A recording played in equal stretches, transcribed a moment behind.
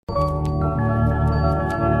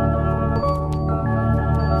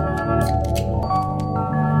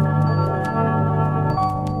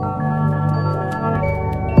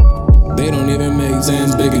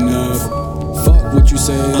Zans big enough. Fuck what you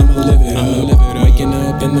say, I'ma live it up. Waking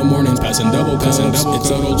up in the mornings, passing double cups. It's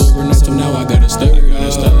settled overnight, so now I gotta stir it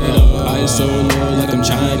up. Eyes so low like I'm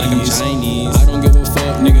Chinese. I don't give a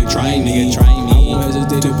fuck, nigga, try me. I won't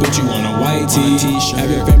hesitate to put you on a white t-shirt. Have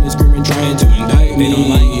your family screaming, trying to indict me. They don't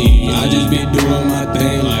like me. I just be doing my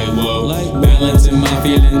thing like whoa. Balancing my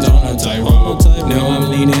feelings on a tightrope. Now I'm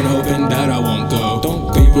leaning, hoping that I won't go.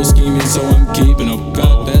 People scheming, so I'm keeping up.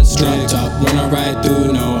 Got that drop top when I ride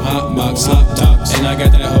through, no hot box, hot tops. And I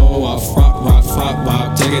got that hoe off rock,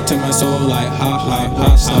 pop. Take it to my soul like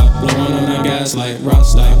hot, stop. Blowing on the gas like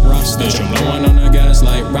Rasta. Bitch, I'm blowing on the gas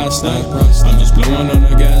like Rasta. I'm just blowing on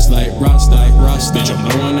the gas like Rasta. Bitch, I'm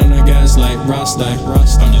blowing on the gas like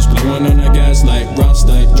Rasta. I'm just blowing on the gas like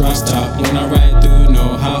Rasta. Drop top when I ride through,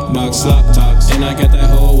 no hot box, slop tops. And I got that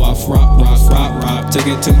hoe off rock, pop. Take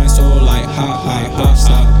it to my soul like hot,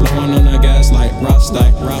 stop. Blowing on the gas like Rasta.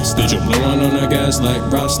 Bitch, I'm blowing on the gas like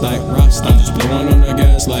Rasta. I'm just blowing on the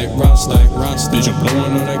gas like Rasta. Bitch, I'm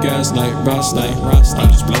blowing on the gas like Rasta. I'm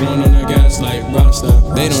just blowing on the gas like Rasta.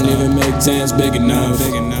 They don't even make Zans big enough.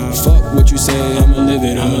 Fuck what you say, I'ma live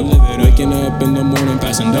it up. Waking up in the morning,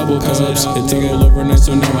 passing double cups. It took all overnight,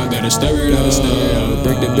 so now I gotta stir it up.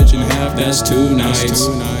 Break the bitch in half, that's 2 nights.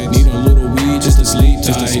 Need a little weed just to sleep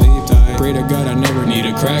tight. Pray to God I never need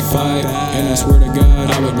a crack fight. And I swear to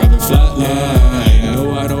God I would rather flatline.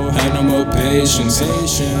 No, I don't have no more patience.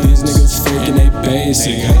 These niggas fake and they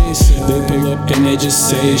basic. They pull up and they just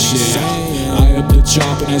say shit. I up the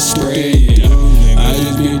chop and I spray it. I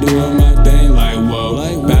just be doing my thing like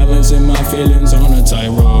whoa. Balancing my feelings on a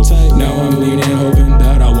tightrope. Now I'm leaning, hoping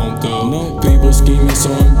that I won't go. People scheming,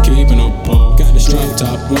 so I'm keeping a pole. Got this drop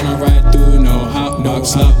top when I ride through, no hot box,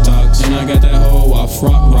 slop tops. And I got that hoe off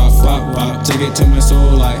rock, pop. Take it to my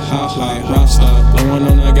soul like hot, Rasta. Blowing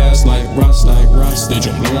on the gas like Rasta. Bitch,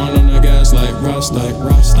 I'm blowing on the gas like Rasta.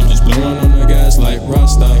 I'm just blowing on the gas like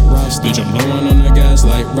Rasta. Bitch, I'm blowing on the gas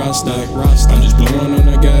like Rasta. I'm just blowing on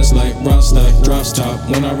the gas like Rasta. Drop top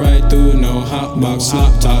when I ride through, no hot box,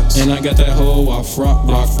 slop tops. And I got that hoe off rock,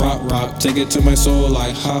 pop. Take it to my soul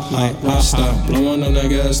like hot, Rasta. Blowing on the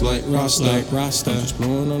gas like Rasta. I'm just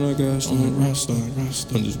blowing on the gas like Rasta.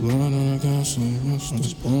 I'm just blowing on the gas like Rasta. I'm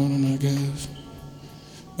just blowing on the gas.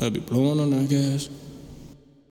 I be blowing on the gas.